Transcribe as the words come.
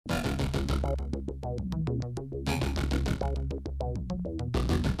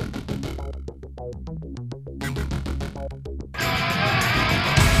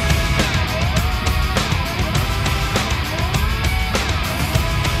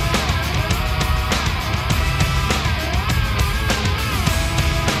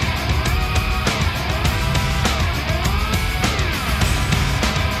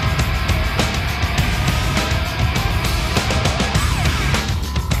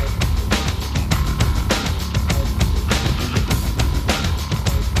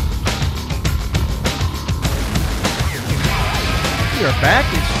are back.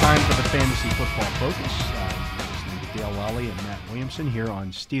 It's time for the Fantasy Football Focus. You're listening to Dale Lally and Matt Williamson here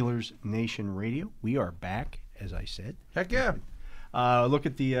on Steelers Nation Radio. We are back, as I said. Heck yeah. Look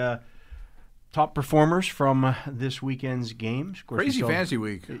at the top performers from this weekend's games. Of course, Crazy fantasy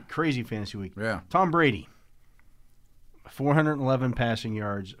week. Crazy fantasy week. Yeah. Tom Brady, 411 passing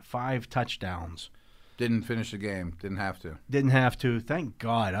yards, 5 touchdowns. Didn't finish the game. Didn't have to. Didn't have to. Thank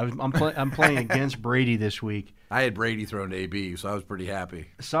God. I'm playing against Brady this week. I had Brady thrown to AB, so I was pretty happy.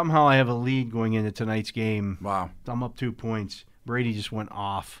 Somehow I have a lead going into tonight's game. Wow. I'm up 2 points. Brady just went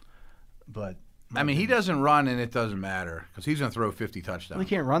off. But I mean, he doesn't run, and it doesn't matter because he's going to throw 50 touchdowns. he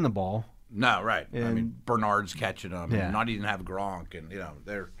can't run the ball. No, right. I And- mean, Bernard's catching them. Yeah. And not even have Gronk, and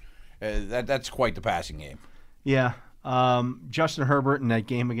they're that's quite the passing game. Yeah. Justin Herbert in that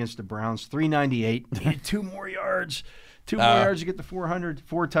game against the Browns, 398. He had 2 more yards. 2 more yards to get to 400.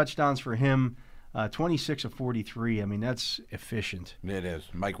 4 touchdowns for him. 26 of 43. I mean, that's efficient. It is.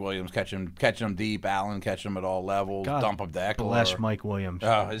 Mike Williams catching them deep. Allen catching them at all levels. God Dump of the Eckler. Bless Mike Williams.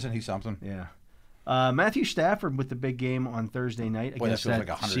 Oh, isn't he something? Yeah. Matthew Stafford with the big game on Thursday night Boy, against that feels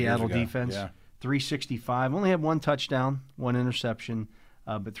that like 100 Seattle years ago. defense. Yeah. 365. Only had 1 touchdown, 1 interception,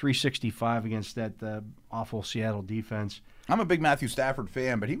 but 365 against that awful Seattle defense. I'm a big Matthew Stafford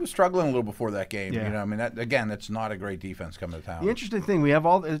fan, but he was struggling a little before that game. Yeah. I mean, that's not a great defense coming to town. The interesting thing, we have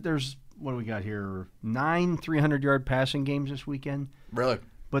there's, what do we got here? 9 300-yard passing games this weekend. Really?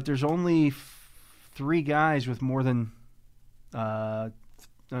 But there's only 3 guys with more than no,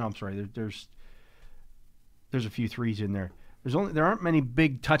 I'm sorry. There's a few threes in there. There aren't many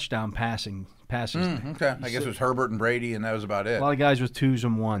big touchdown passes. Okay. I guess it was Herbert and Brady, and that was about it. A lot of guys with 2s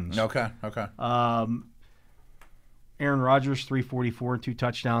and 1s. Okay. Aaron Rodgers, 344 and 2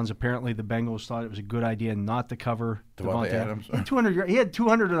 touchdowns. Apparently, the Bengals thought it was a good idea not to cover Devontae Adams. Adams. He had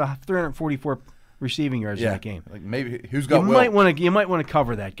 200 of 344 receiving yards in that game. Like maybe who's You got Will? might want to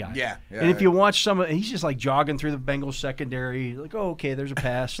cover that guy. Yeah. And if you watch he's just like jogging through the Bengals secondary, like, oh, okay, there's a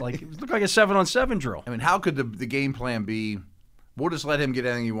pass. Like, it looked like a 7-on-7 drill. I mean, how could the game plan be? We'll just let him get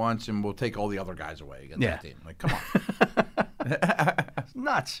anything he wants, and we'll take all the other guys away against that team. Like, come on. It's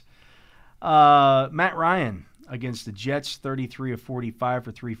nuts. Matt Ryan against the Jets, 33 of 45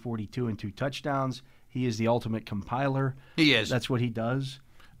 for 342 and 2 touchdowns. He is the ultimate compiler. He is. That's what he does.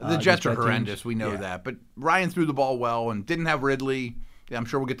 The Jets are against bad horrendous. teams. We know that. But Ryan threw the ball well and didn't have Ridley. Yeah, I'm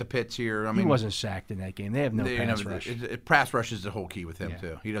sure we'll get the Pitts here. I mean, He wasn't sacked in that game. They have no pass rush. Pass rush is the whole key with him,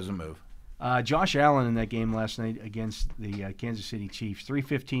 too. He doesn't move. Josh Allen in that game last night against the Kansas City Chiefs,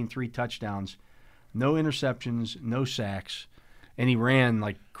 315, 3 touchdowns, no interceptions, no sacks, and he ran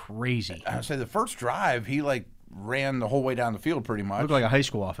like crazy. I would say the first drive, he ran the whole way down the field pretty much. Looked like a high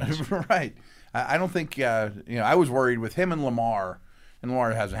school offense. Right. I don't think I was worried with him and Lamar, and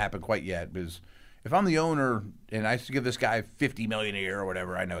Lamar hasn't happened quite yet. Because if I'm the owner and I used to give this guy $50 million a year or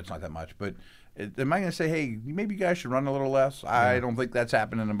whatever, I know it's not that much, but am I going to say, hey, maybe you guys should run a little less? I don't think that's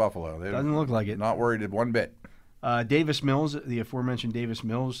happening in Buffalo. Doesn't look like it. Not worried one bit. Davis Mills, the aforementioned Davis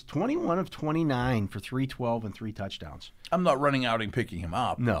Mills, 21 of 29 for 312 and 3 touchdowns. I'm not running out and picking him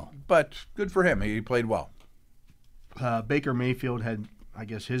up. No. But good for him. He played well. Baker Mayfield had, I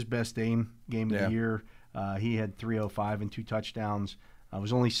guess, his best game of the year. He had 305 and 2 touchdowns.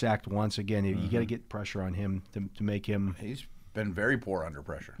 Was only sacked once. Again, you got to get pressure on him to make him. He's been very poor under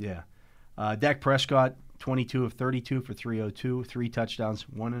pressure. Yeah. Dak Prescott, 22 of 32 for 302, 3 touchdowns,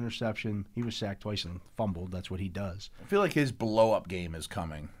 1 interception. He was sacked twice and fumbled. That's what he does. I feel like his blow-up game is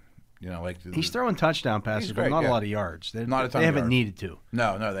coming. He's throwing touchdown passes, great, but not yeah. a lot of yards. Not a ton they of haven't yards. needed to.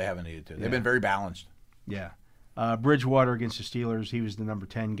 No, they haven't needed to. They've been very balanced. Yeah. Bridgewater against the Steelers, he was the number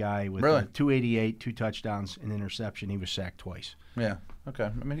 10 guy with 288, 2 touchdowns, an interception. He was sacked twice. Yeah. Okay.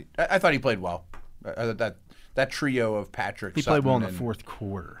 I mean, I thought he played well. That trio of Patrick. He Sutton played well in the and- fourth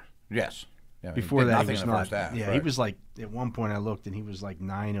quarter. Yes. Yeah, Before did that, he nothing was in the not. first half, Yeah, right. he was like at one point I looked and he was like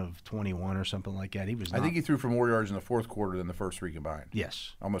 9 of 21 or something like that. He was. I think he threw for more yards in the fourth quarter than the first 3 combined.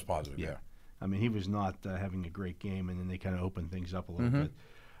 Yes. Almost positive. Yeah. I mean, he was not having a great game, and then they kind of opened things up a little bit.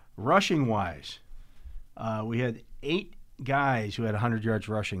 Rushing wise, we had 8 guys who had 100 yards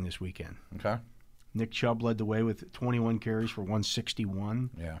rushing this weekend. Okay. Nick Chubb led the way with 21 carries for 161.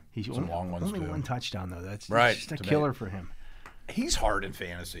 Yeah. He's Some long ones only too. 1 touchdown though. That's Right. just a killer for him. He's hard in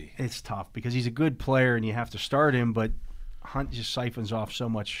fantasy. It's tough because he's a good player and you have to start him, but Hunt just siphons off so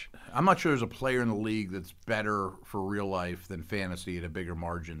much. I'm not sure there's a player in the league that's better for real life than fantasy at a bigger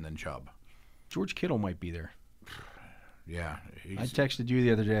margin than Chubb. George Kittle might be there. Yeah. I texted you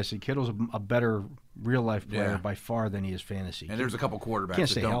the other day. I said Kittle's a better real life player Yeah. by far than he is fantasy. And there's a couple quarterbacks Can't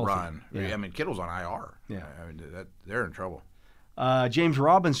that stay don't healthy. run. Yeah. I mean, Kittle's on IR. Yeah. I mean, they're in trouble. James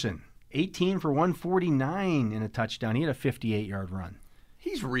Robinson, 18 for 149 in a touchdown. He had a 58-yard run.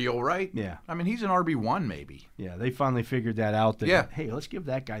 He's real, right? Yeah. I mean, he's an RB1 maybe. Yeah, they finally figured that out. That, Yeah. hey, let's give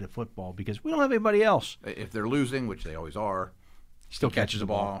that guy the football because we don't have anybody else. If they're losing, which they always are, He still he catches the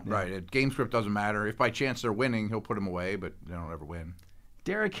ball. Yeah. Right. Game script doesn't matter. If by chance they're winning, he'll put him away, but they don't ever win.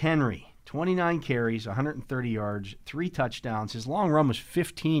 Derrick Henry, 29 carries, 130 yards, 3 touchdowns. His long run was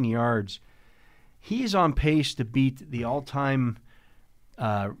 15 yards. He's on pace to beat the all-time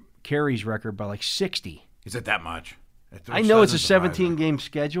carries record by like 60. Is it that much? I know it's a 17-game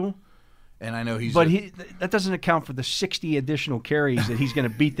schedule. And I know he's... But that doesn't account for the 60 additional carries that he's going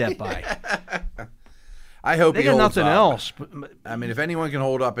to beat that by. I hope they he got holds nothing up. else. I mean, if anyone can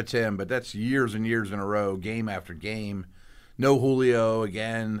hold up, it's him. But that's years and years in a row, game after game. No Julio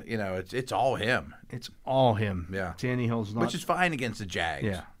again. You know, it's all him. It's all him. Yeah. Tannehill's not. Which is fine against the Jags.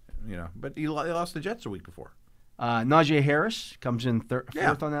 Yeah. You know, but he lost the Jets a week before. Najee Harris comes in fourth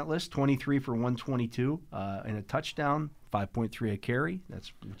Yeah. on that list, 23 for 122 and a touchdown, 5.3 a carry.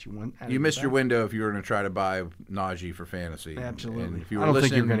 That's what you want. You missed your window if you were going to try to buy Najee for fantasy. Absolutely. And if you I were don't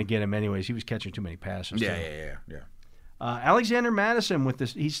think you're listening- going to get him anyways. He was catching too many passes. too. Yeah. Alexander Madison with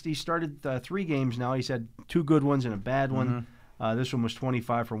this. He started 3 games now. He's had 2 good ones and a bad one. This one was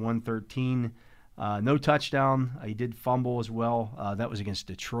 25 for 113. No touchdown. He did fumble as well. That was against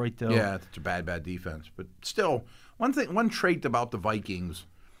Detroit, though. Yeah, it's a bad defense. But still, one trait about the Vikings,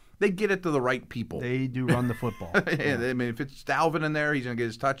 they get it to the right people. They do run the football. I mean, if it's Dalvin in there, he's going to get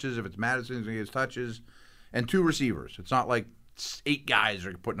his touches. If it's Madison, he's going to get his touches. And 2 receivers. It's not like 8 guys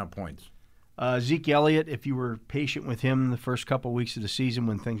are putting up points. Zeke Elliott, if you were patient with him the first couple of weeks of the season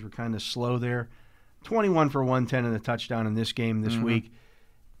when things were kind of slow there, 21 for 110 and a touchdown in this game this week.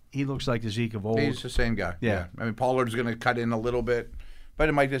 He looks like the Zeke of old. He's the same guy. Yeah. I mean, Pollard's going to cut in a little bit, but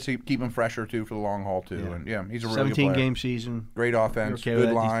it might just keep him fresher, too, for the long haul, too. Yeah. And, he's a really good player. 17-game season. Great offense, You're okay with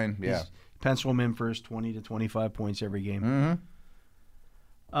good that? line. He's pencil him in for his 20 to 25 points every game.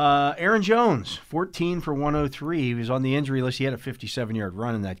 Mm-hmm. Aaron Jones, 14 for 103. He was on the injury list. He had a 57-yard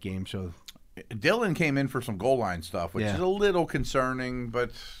run in that game. So Dillon came in for some goal line stuff, which Yeah. is a little concerning,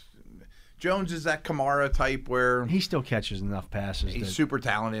 but Jones is that Kamara type where he still catches enough passes. he's that- super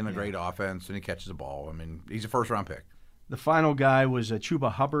talented and a great offense, and he catches the ball. I mean, he's a first-round pick. The final guy was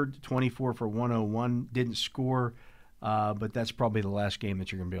Chuba Hubbard, 24 for 101. Didn't score, but that's probably the last game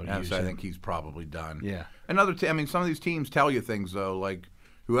that you're going to be able to use So I him. think he's probably done. Yeah. I mean, some of these teams tell you things, though, like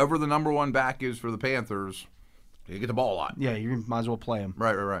whoever the number 1 back is for the Panthers, you get the ball a lot. Yeah, you might as well play him.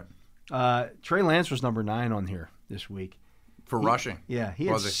 Right. Trey Lance was number 9 on here this week. For rushing. Yeah, he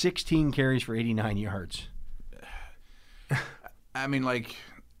had Was he? 16 carries for 89 yards. I mean, like,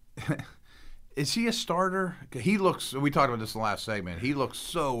 is he a starter? He looks, we talked about this in the last segment, he looks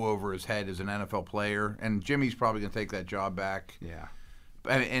so over his head as an NFL player, and Jimmy's probably going to take that job back. Yeah.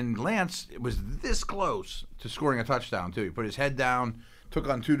 And Lance was this close to scoring a touchdown, too. He put his head down, took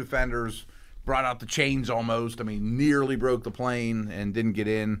on 2 defenders, brought out the chains almost. I mean, nearly broke the plane and didn't get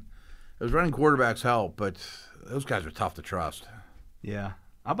in. Those running quarterbacks help, but those guys are tough to trust. Yeah.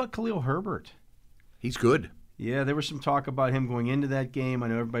 How about Khalil Herbert? He's good. Yeah, there was some talk about him going into that game. I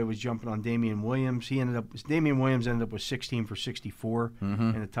know everybody was jumping on Damian Williams. Damian Williams ended up with 16 for 64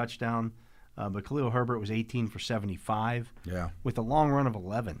 and a touchdown. But Khalil Herbert was 18 for 75 Yeah. with a long run of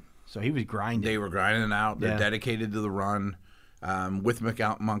 11. So he was grinding. They were grinding it out. They're Yeah. dedicated to the run. With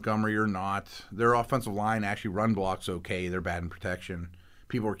Montgomery or not, their offensive line actually run blocks okay. They're bad in protection.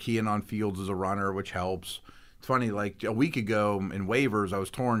 People are keying on Fields as a runner, which helps. It's funny, like a week ago in waivers, I was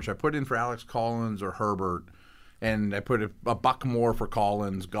torn. Should I put in for Alex Collins or Herbert? And I put a buck more for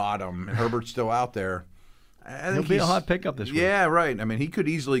Collins, got him, and Herbert's still out there. I He'll be a hot pickup this week. Yeah, right. I mean, he could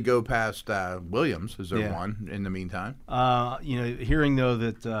easily go past Williams as their Yeah. one in the meantime. Hearing, though,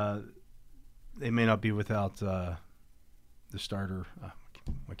 that they may not be without the starter.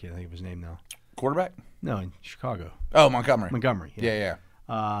 I can't think of his name now. Quarterback? No, in Chicago. Oh, Montgomery. Montgomery. Yeah.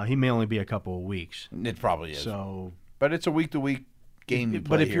 He may only be a couple of weeks. It probably is. So, But it's a week-to-week game. You but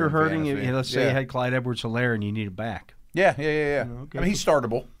play if here you're in hurting, fantasy. let's say you had Clyde Edwards-Helaire and you need a back. Yeah. Okay. I mean, he's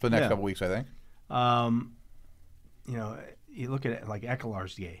startable for the next Yeah. couple weeks, I think. You look at it like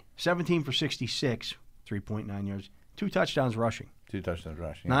Ekelar's game. 17 for 66, 3.9 yards, 2 touchdowns rushing. 2 touchdowns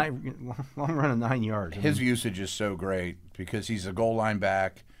rushing. Long run of 9 yards. His usage is so great because he's a goal line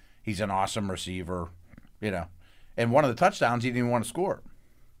back. He's an awesome receiver, And one of the touchdowns, he didn't even want to score.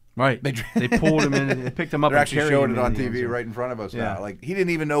 Right. They pulled him in. They picked him up. They're and actually carried showing him it on into the end TV zone. right in front of us Yeah. now. Like, he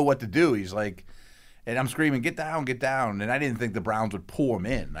didn't even know what to do. He's like, and I'm screaming, get down, get down. And I didn't think the Browns would pull him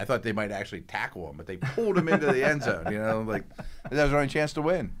in. I thought they might actually tackle him, but they pulled him into the end zone, like that was our only chance to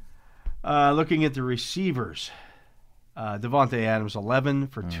win. Looking at the receivers, Devontae Adams, 11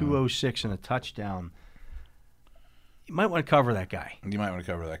 for 206 and a touchdown. You might want to cover that guy. You might want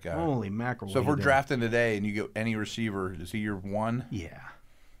to cover that guy. Holy mackerel. So if we're drafting today and you get any receiver, is he your one? Yeah.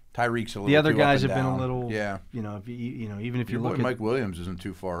 Tyreek's a little The other too guys up and have been down. a little, Yeah. Even if you Your look boy at Mike Williams isn't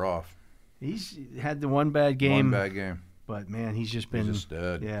too far off. he's had the one bad game. One bad game. But, man, he's just been. He's a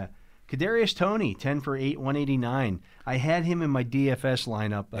stud. Yeah. Kadarius Toney, 10 for 8, 189. I had him in my DFS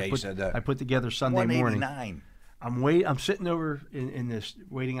lineup. Yeah, you said that. I put together Sunday morning. 189. I'm sitting over in this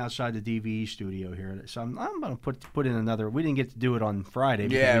waiting outside the DVE studio here. So I'm going to put in another. We didn't get to do it on Friday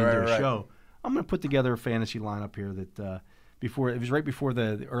because we didn't do a show. I'm going to put together a fantasy lineup here that it was right before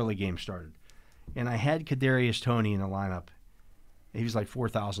the early game started, and I had Kadarius Toney in the lineup. He was like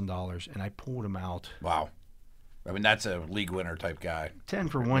 $4,000, and I pulled him out. Wow. I mean, that's a league winner type guy. 10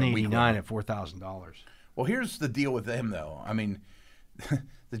 for 189 at $4,000. Well, here's the deal with him, though. I mean,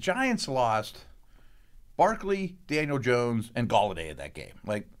 the Giants lost Barkley, Daniel Jones, and Golladay in that game.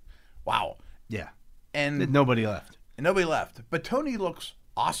 Like, wow. Yeah. And nobody left. Nobody left. But Toney looks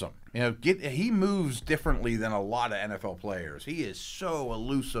awesome. He moves differently than a lot of NFL players. He is so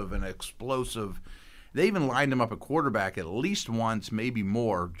elusive and explosive. They even lined him up at quarterback at least once, maybe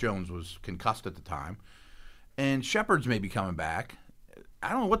more. Jones was concussed at the time. And Shepard's maybe coming back. I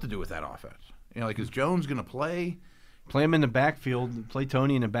don't know what to do with that offense. Is Jones going to play? Play him in the backfield. Play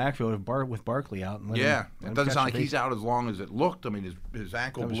Toney in the backfield with Barkley out. And it doesn't sound like he's out as long as it looked. I mean, his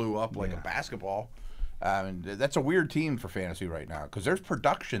ankle blew up like a basketball. That's a weird team for fantasy right now because there's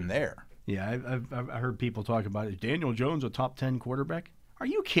production there. Yeah, I've heard people talk about it. Is Daniel Jones a top 10 quarterback? Are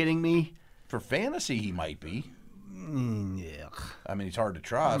you kidding me? For fantasy, he might be. Yeah. I mean, he's hard to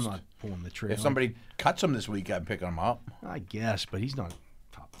trust. I'm not pulling the trigger. If somebody cuts him this week, I'd pick him up. I guess, but he's not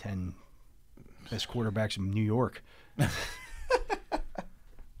top 10 best quarterbacks in New York.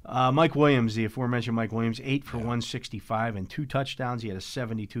 Mike Williams, the aforementioned Mike Williams, 8 for 165 and 2 touchdowns. He had a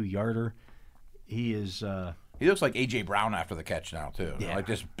 72-yarder. He is. He looks like A.J. Brown after the catch now, too. Yeah. Like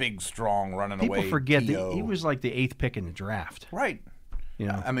this big, strong, running People away. Forget that he was like the 8th pick in the draft. Right.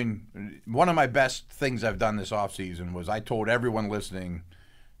 I mean, one of my best things I've done this offseason was I told everyone listening,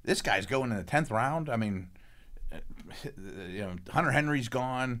 this guy's going in the 10th round. I mean, Hunter Henry's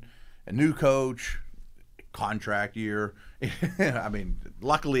gone, a new coach, contract year. I mean,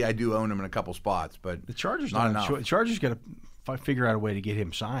 luckily I do own him in a couple spots, but the Chargers not enough. The Chargers got to figure out a way to get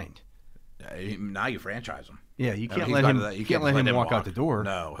him signed. Now you franchise him. Yeah, you can't let him. You can't let him walk out the door.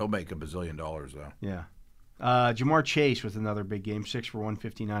 No, he'll make $1 bazillion though. Yeah. Jamar Chase with another big game, 6 for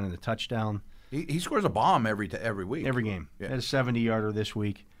 159 and a touchdown. He scores a bomb every week. Every game. Yeah. Had a 70-yarder this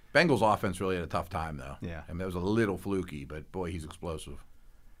week. Bengals offense really had a tough time though. Yeah. I mean, that was a little fluky, but boy, he's explosive.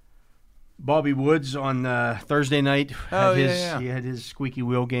 Bobby Woods on Thursday night he had his squeaky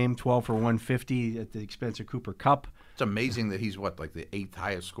wheel game, 12 for 150 at the expense of Cooper Kupp. It's amazing that he's like the 8th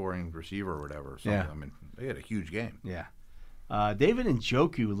highest scoring receiver or whatever. Yeah. I mean, they had a huge game. Yeah. David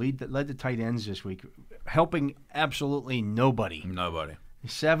Njoku led the tight ends this week, helping absolutely nobody.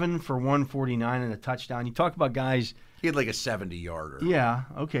 7 for 149 and a touchdown. You talk about guys. He had like a 70-yarder. Yeah,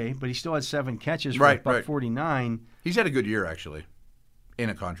 okay, but he still had 7 catches for about 49. He's had a good year actually, in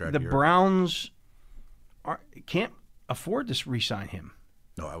a contract year. The Browns can't afford to re-sign him.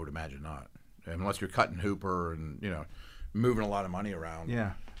 No, I would imagine not, unless you're cutting Hooper and moving a lot of money around.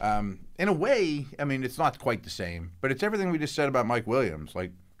 Yeah. In a way, I mean, it's not quite the same, but it's everything we just said about Mike Williams.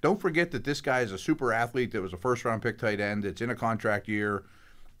 Like, don't forget that this guy is a super athlete that was a first-round pick tight end. It's in a contract year.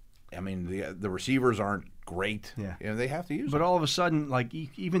 I mean, the receivers aren't great. Yeah. They have to use But them. all of a sudden, like,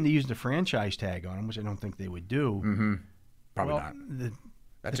 even they used the franchise tag on him, which I don't think they would do. Mm-hmm. Probably not.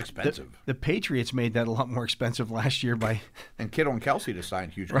 That's expensive. The Patriots made that a lot more expensive last year by and Kittle and Kelsey to sign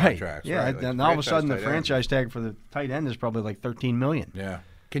huge right. contracts. Yeah, right? and all of a sudden the franchise tag for the tight end is probably like $13 million. Yeah.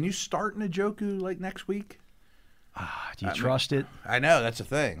 Can you start Njoku like next week? Do you trust it? I know, that's the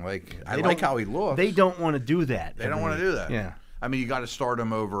thing. Like, I like how he looks. They don't want to do that. They don't want to do that. Yeah. I mean, you got to start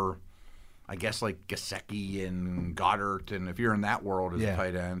him over, I guess, like Gesicki and Goddard, and if you're in that world as a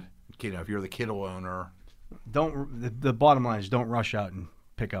tight end, if you're the Kittle owner. The bottom line is don't rush out and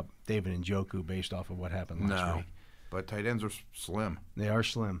pick up David Njoku based off of what happened last week. But tight ends are slim. They are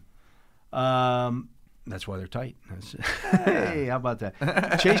slim. That's why they're tight. Hey, how about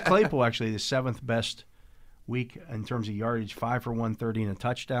that? Chase Claypool, actually, the 7th best week in terms of yardage, 5 for 130 and a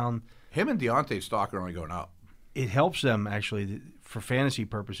touchdown. Him and Deontay's stock are only going up. It helps them, actually, for fantasy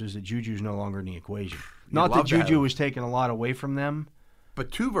purposes, that Juju's no longer in the equation. Not that Juju was taking a lot away from them.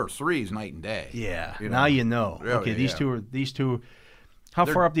 But 2 versus 3 is night and day. Yeah, now you know. Oh, okay, these two. How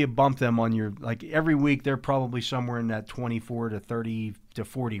far up do you bump them on your, like, every week they're probably somewhere in that 24 to 30 to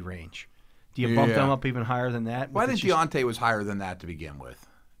 40 range. Do you bump them up even higher than that? Well, I think Deontay was higher than that to begin with.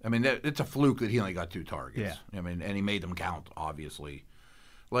 I mean, it's a fluke that he only got 2 targets. Yeah. I mean, and he made them count, obviously.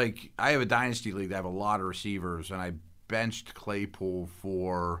 Like, I have a dynasty league that have a lot of receivers, and I benched Claypool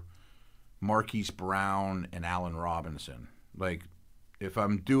for Marquise Brown and Allen Robinson. Like, if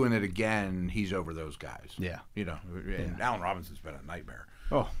I'm doing it again, he's over those guys. Yeah. You know, and Allen Robinson's been a nightmare.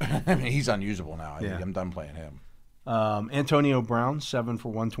 Oh. I mean, he's unusable now. I think I'm done playing him. Antonio Brown, 7 for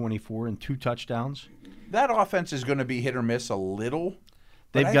 124 and 2 touchdowns. That offense is going to be hit or miss a little.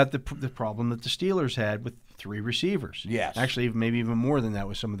 They've got the problem that the Steelers had with 3 receivers. Yes. Actually, maybe even more than that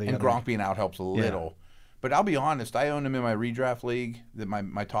with some of the and other. Gronk being out helps a little. But I'll be honest, I owned him in my redraft league,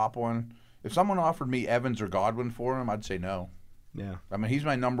 my top one. If someone offered me Evans or Godwin for him, I'd say no. Yeah. I mean, he's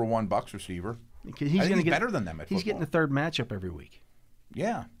my number 1 Bucs receiver. He's better than them at football. He's getting the 3rd matchup every week.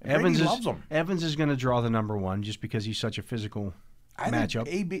 Yeah. Evans loves him. Evans is going to draw the number 1 just because he's such a physical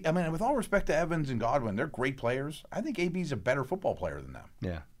matchup. I mean, with all respect to Evans and Godwin, they're great players. I think AB's a better football player than them.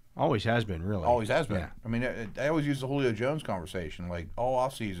 Yeah. Always has been, really. Always has been. Yeah. I mean, I always use the Julio Jones conversation, like all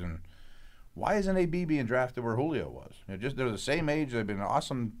offseason. Why isn't AB being drafted where Julio was? They're the same age. They've been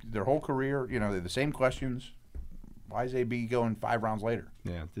awesome their whole career. You know, they're the same questions. Why is AB going 5 rounds later?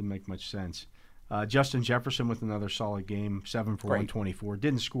 Yeah, it didn't make much sense. Justin Jefferson with another solid game, 7 for 124.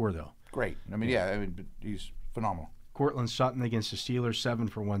 Didn't score, though. Great. I mean, but he's phenomenal. Cortland Sutton against the Steelers, 7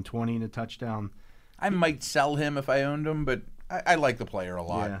 for 120 and a touchdown. I might sell him if I owned him, but I like the player a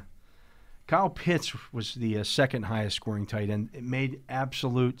lot. Yeah. Kyle Pitts was the second highest scoring tight end. It made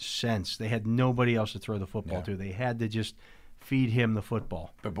absolute sense. They had nobody else to throw the football to. They had to just feed him the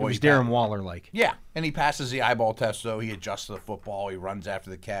football. But boy, it was Darren Waller-like. Yeah, and he passes the eyeball test, so he adjusts to the football. He runs after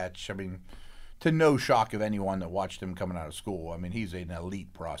the catch. I mean, to no shock of anyone that watched him coming out of school, I mean, he's an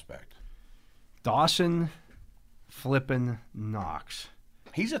elite prospect. Dawson flippin' Knox.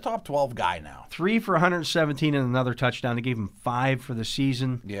 He's a top 12 guy now. 3 for 117 and another touchdown. They gave him 5 for the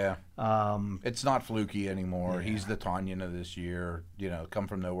season. Yeah. It's not fluky anymore. Yeah. He's the Tanyan of this year. You know, come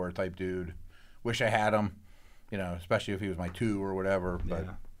from nowhere type dude. Wish I had him, you know, especially if he was my 2 or whatever. But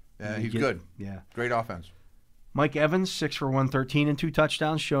he's good. Yeah. Great offense. Mike Evans, 6 for 113 and 2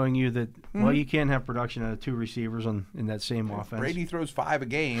 touchdowns, showing you that, well, you can't have production out of 2 receivers in that same offense. Brady throws 5 a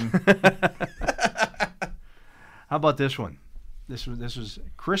game. How about this one? This was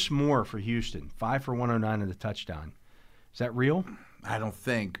Chris Moore for Houston, 5 for 109 and a touchdown. Is that real? I don't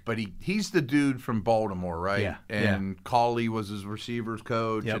think, but he's the dude from Baltimore, right? Yeah. And Cauley was his receivers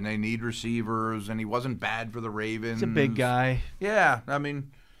coach, and they need receivers, and he wasn't bad for the Ravens. He's a big guy. Yeah, I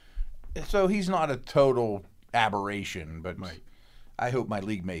mean, so he's not a total aberration, but I hope my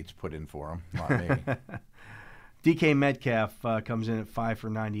league mates put in for him, not me. DK Metcalf comes in at 5 for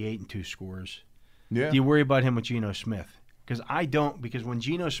 98 and 2 scores. Yeah. Do you worry about him with Geno Smith? Because I don't, because when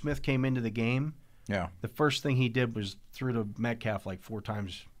Geno Smith came into the game, the first thing he did was threw to Metcalf like 4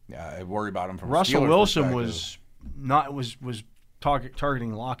 times. Yeah, I worry about him from Russell Steelers Wilson was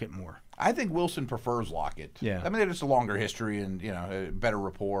targeting Lockett more. I think Wilson prefers Lockett. Yeah. I mean, it's a longer history and, you know, a better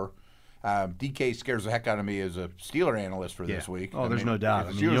rapport. DK scares the heck out of me as a Steeler analyst for this week. Oh, there's no doubt.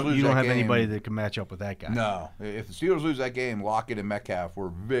 I mean, you don't have anybody that can match up with that guy. No. If the Steelers lose that game, Lockett and Metcalf were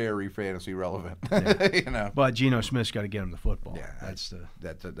very fantasy relevant. You know. But Geno Smith's got to get him the football. Yeah, that's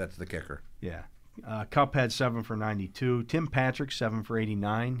the kicker. Yeah. Kupp had 7 for 92. Tim Patrick, 7 for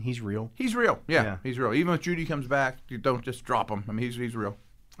 89. He's real. He's real. Yeah, he's real. Even if Judy comes back, you don't just drop him. I mean, he's real.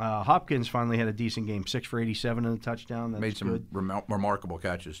 Hopkins finally had a decent game, 6 for 87 and a touchdown. That's made some remarkable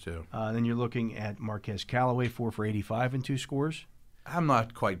catches, too. Then you're looking at Marquez Callaway, 4 for 85 and 2 scores. I'm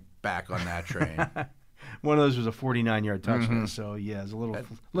not quite back on that train. One of those was a 49-yard touchdown, so, yeah, it's a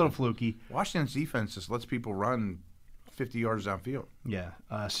little fluky. Washington's defense just lets people run 50 yards downfield. Yeah.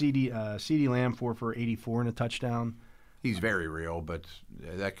 CeeDee Lamb, 4 for 84 and a touchdown. He's very real, but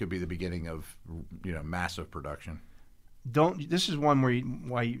that could be the beginning of, you know, massive production. This is one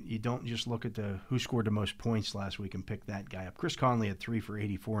why you don't just look at who scored the most points last week and pick that guy up. Chris Conley had 3 for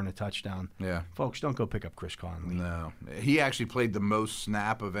 84 and a touchdown. Yeah, folks, don't go pick up Chris Conley. No, he actually played the most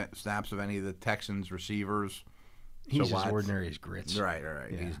snaps of any of the Texans receivers. He's as ordinary as grits. Right.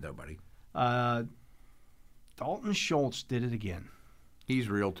 Yeah. He's nobody. Dalton Schultz did it again. He's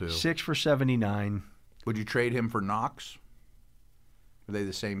real too. 6 for 79. Would you trade him for Knox? Are they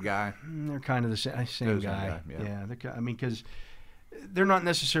the same guy? They're kind of the same guy. Yeah. I mean, because they're not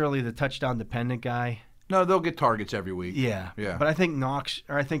necessarily the touchdown-dependent guy. No, they'll get targets every week. Yeah. But I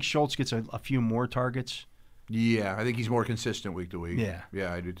think Schultz gets a few more targets. Yeah, I think he's more consistent week to week.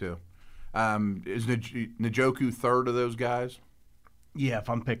 Yeah, I do too. Is Njoku third of those guys? Yeah, if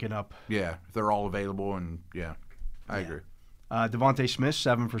I'm picking up. Yeah, if they're all available, and I agree. Devontae Smith,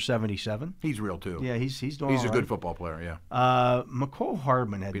 7 for 77. He's real too. Yeah, he's doing He's all a right. good football player. Yeah. McCole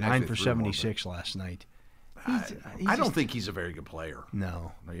Hardman had Be nice 9 if for they threw more, 76 last night. I don't think he's a very good player.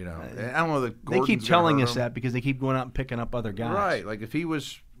 No. You know, I don't know that They keep telling us that because they keep going out and picking up other guys. Right. Like if he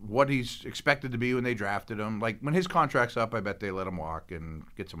was what he's expected to be when they drafted him, like when his contract's up, I bet they let him walk and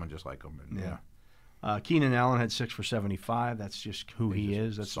get someone just like him. And, Yeah. Keenan Allen had 6 for 75. That's just who he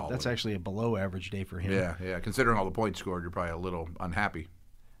is. That's actually a below average day for him. Yeah. Considering all the points scored, you're probably a little unhappy.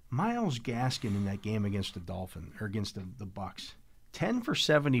 Myles Gaskin in that game against the Bucks, 10 for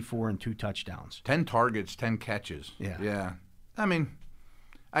 74 and 2 touchdowns. 10 targets, 10 catches. Yeah. I mean,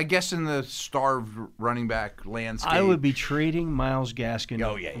 I guess in the starved running back landscape, I would be trading Myles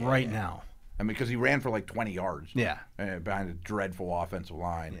Gaskin right now. I mean, because he ran for like 20 yards. Yeah. Behind a dreadful offensive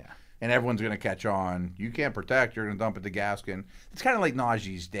line. Yeah. And everyone's going to catch on. You can't protect. You're going to dump it to Gaskin. It's kind of like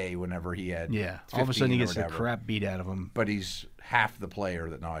Najee's day whenever he had. Yeah. All of a sudden he gets the whatever. crap beat out of him. But he's half the player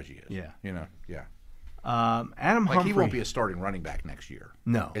that Najee is. Yeah. You know. Yeah. Adam Humphrey. He won't be a starting running back next year.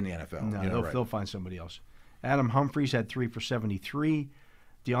 No. In the NFL. No, they'll find somebody else. Adam Humphries had 3 for 73.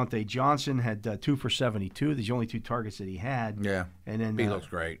 Deontay Johnson had 2 for 72. These are the only 2 targets that he had. Yeah. And then he looks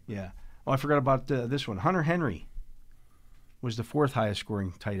great. Yeah. Oh, I forgot about this one. Hunter Henry was the 4th highest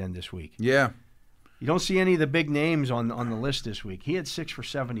scoring tight end this week. Yeah. You don't see any of the big names on the list this week. He had 6 for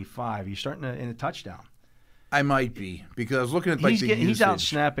 75. He's starting in a touchdown. I might be because I was looking at he's out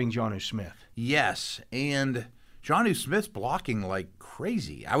snapping Jonnu Smith. Yes, and Jonnu Smith's blocking like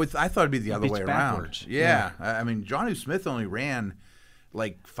crazy. I thought it'd be the other way backwards. around. Yeah. I mean Jonnu Smith only ran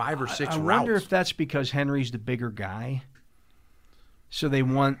like 5 or 6 routes. I wonder if that's because Henry's the bigger guy. So they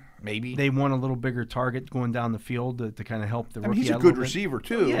want a little bigger target going down the field to kind of help the rookie. I mean, he's a good receiver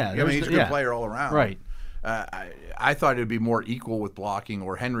too. Yeah, I mean, he's a good player all around. Right. I thought it'd be more equal with blocking,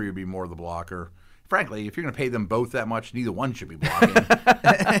 or Henry would be more the blocker. Frankly, if you're going to pay them both that much, neither one should be blocking.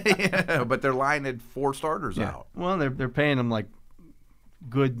 But their line had 4 starters out. Well, they're paying them like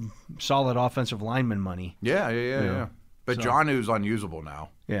good, solid offensive lineman money. Yeah. But Jonnu's unusable now.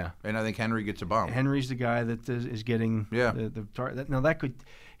 Yeah. And I think Henry gets a bump. Henry's the guy that is getting the target. Now, that could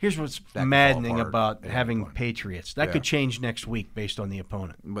 – here's what's that maddening about having Patriots. That could change next week based on the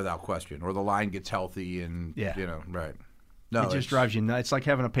opponent. Without question. Or the line gets healthy and, right. No, it just drives you nuts. It's like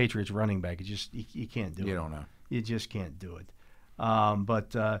having a Patriots running back. It just you can't do it. You don't know. You just can't do it.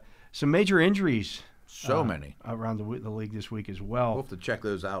 But some major injuries. So many. Around the league this week as well. We'll have to check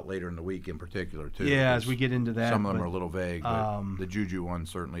those out later in the week in particular, too. Yeah, as we get into that. Some of them are a little vague, but the Juju one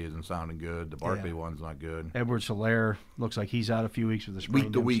certainly isn't sounding good. The Barkley one's not good. Edwards-Helaire looks like he's out a few weeks with the sprained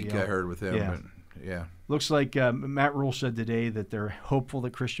Week to week, MCL. I heard with him. Yeah. But, yeah. Looks like Matt Rule said today that they're hopeful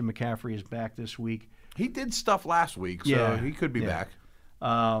that Christian McCaffrey is back this week. He did stuff last week, so he could be back.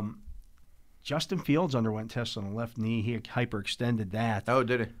 Justin Fields underwent tests on the left knee. He hyperextended that. Oh,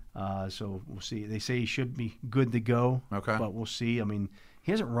 did he? So we'll see. They say he should be good to go. Okay. But we'll see. I mean,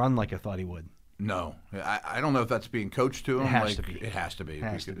 he hasn't run like I thought he would. No. I don't know if that's being coached to him. It has to be. It has to be.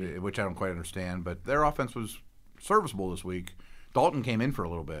 Has to be. Which I don't quite understand. But their offense was serviceable this week. Dalton came in for a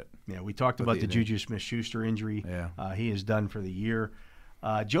little bit. Yeah, we talked about the Juju Smith-Schuster injury. Yeah. He is done for the year.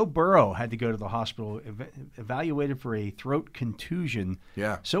 Joe Burrow had to go to the hospital, evaluated for a throat contusion.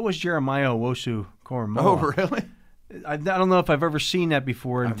 Yeah. So was Jeremiah Owusu-Koramoah. Oh, really? I don't know if I've ever seen that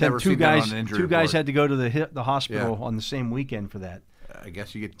before. I've never seen that on an injury Two guys report. had to go to the hospital on the same weekend for that. I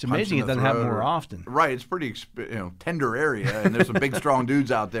guess you get. It's amazing it doesn't happen more often. Right, it's pretty tender area, and there's some big, strong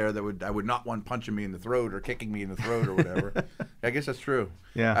dudes out there that I would not want punching me in the throat or kicking me in the throat or whatever. I guess that's true.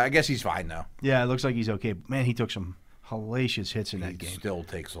 Yeah, I guess he's fine now. Yeah, it looks like he's okay. Man, he took some hellacious hits in that game. He still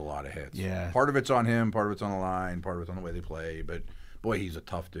takes a lot of hits. Yeah, part of it's on him, part of it's on the line, part of it's on the way they play. But boy, he's a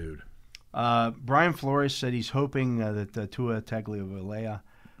tough dude. Brian Flores said he's hoping that Tua Tagovailoa,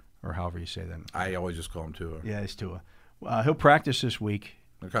 or however you say that. I always just call him Tua. Yeah, it's Tua. He'll practice this week.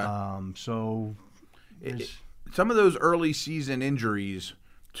 Okay. So some of those early season injuries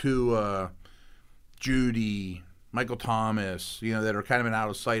to Judy, Michael Thomas, that are kind of an out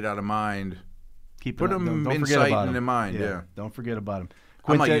of sight, out of mind. Put them in sight and in mind. Yeah. Don't forget about him.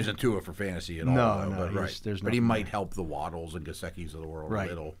 I'm not using Tua for fantasy at all. No, but right. But he might help the Waddles and Gesicki's of the world a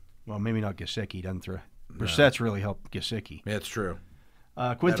little. Well, maybe not Gesicki. He doesn't throw. Brissett's really helped Gesicki. Yeah, it's true.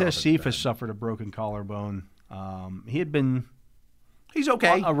 Quintez Cephas suffered a broken collarbone. He had been. He's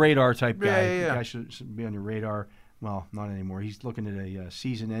okay. A radar type guy. Yeah. The guy should be on your radar. Well, not anymore. He's looking at a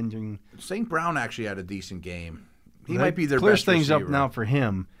season-ending. St. Brown actually had a decent game. He might be their clears best things receiver. up now for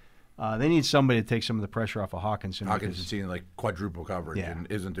him. They need somebody to take some of the pressure off of Hawkinson. Hawkinson's seeing like quadruple coverage and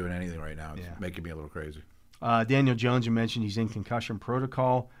isn't doing anything right now. It's making me a little crazy. Daniel Jones, you mentioned he's in concussion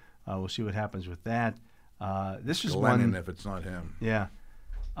protocol. We'll see what happens with that. This is Glennon, one. if it's not him. Yeah.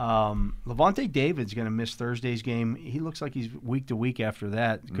 Levante David's going to miss Thursday's game. He looks like he's week to week after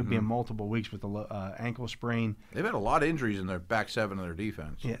that. It could be in multiple weeks with the ankle sprain. They've had a lot of injuries in their back seven of their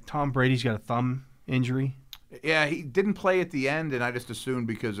defense. Yeah, Tom Brady's got a thumb injury. Yeah, he didn't play at the end, and I just assumed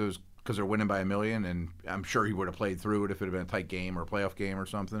because they're winning by 1 million, and I'm sure he would have played through it if it had been a tight game or a playoff game or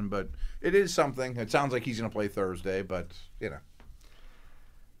something. But it is something. It sounds like he's going to play Thursday, but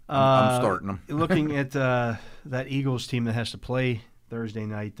I'm starting him. Looking at that Eagles team that has to play Thursday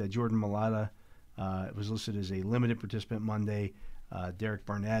night, Jordan Mailata was listed as a limited participant Monday. Derek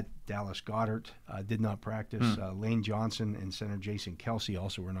Barnett, Dallas Goedert did not practice. Lane Johnson and center Jason Kelsey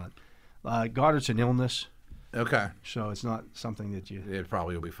also were not. Goddard's an illness. Okay. So it's not something that you... It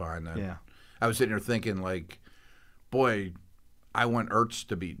probably will be fine then. Yeah. I was sitting there thinking, boy, I want Ertz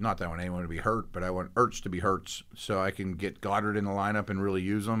to be, not that I want anyone to be hurt, but I want Ertz to be Hurts so I can get Goddard in the lineup and really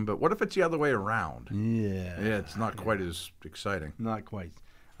use him. But what if it's the other way around? Yeah. Yeah, it's not quite as exciting. Not quite.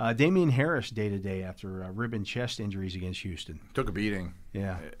 Damian Harris day-to-day after rib and chest injuries against Houston. Took a beating.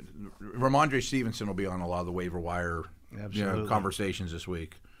 Yeah. Ramondre Stevenson will be on a lot of the waiver wire conversations this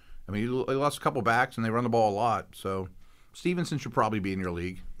week. I mean, he lost a couple backs, and they run the ball a lot. So Stevenson should probably be in your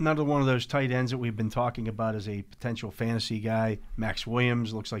league. Another one of those tight ends that we've been talking about as a potential fantasy guy. Max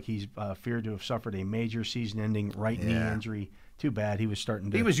Williams looks like he's feared to have suffered a major season-ending right knee injury. Too bad. He was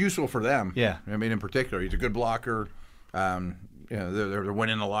starting to... He was useful for them. Yeah. I mean, in particular, he's a good blocker. They're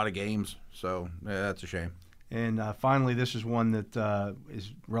winning a lot of games, so that's a shame. And finally, this is one that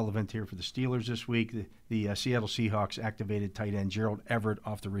is relevant here for the Steelers this week. The Seattle Seahawks activated tight end Gerald Everett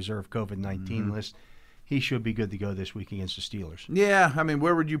off the reserve COVID-19 list. He should be good to go this week against the Steelers. Yeah, I mean,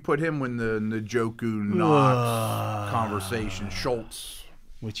 where would you put him when the Njoku Knox conversation? Schultz.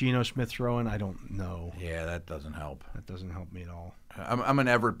 With Geno Smith throwing, I don't know. Yeah, that doesn't help. That doesn't help me at all. I'm an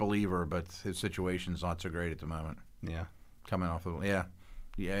Everett believer, but his situation's not so great at the moment. Yeah. Coming off of, I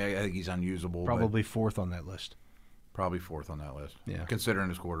think he's unusable. Probably fourth on that list. Probably fourth on that list. Yeah. Considering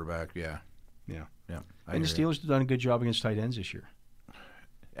his quarterback, yeah. Yeah. And the Steelers have done a good job against tight ends this year.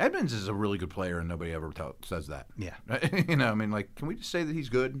 Edmonds is a really good player, and nobody ever says that. Yeah. Can we just say that he's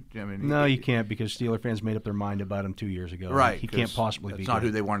good? I mean, no, you can't, because Steeler fans made up their mind about him 2 years ago. Right. He can't possibly be That's not good.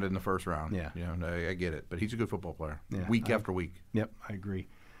 who they wanted in the first round. Yeah. I get it. But he's a good football player. Yeah, Week after week. Yep, I agree.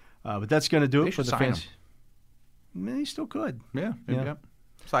 But that's going to do They it for should the sign fans. He still could. Yeah.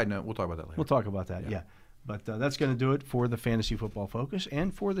 Side note, we'll talk about that later. We'll talk about that, yeah. But that's going to do it for the Fantasy Football Focus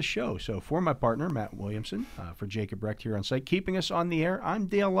and for the show. So for my partner, Matt Williamson, for Jacob Recht here on site, keeping us on the air, I'm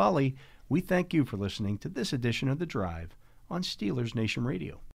Dale Lally. We thank you for listening to this edition of The Drive on Steelers Nation Radio.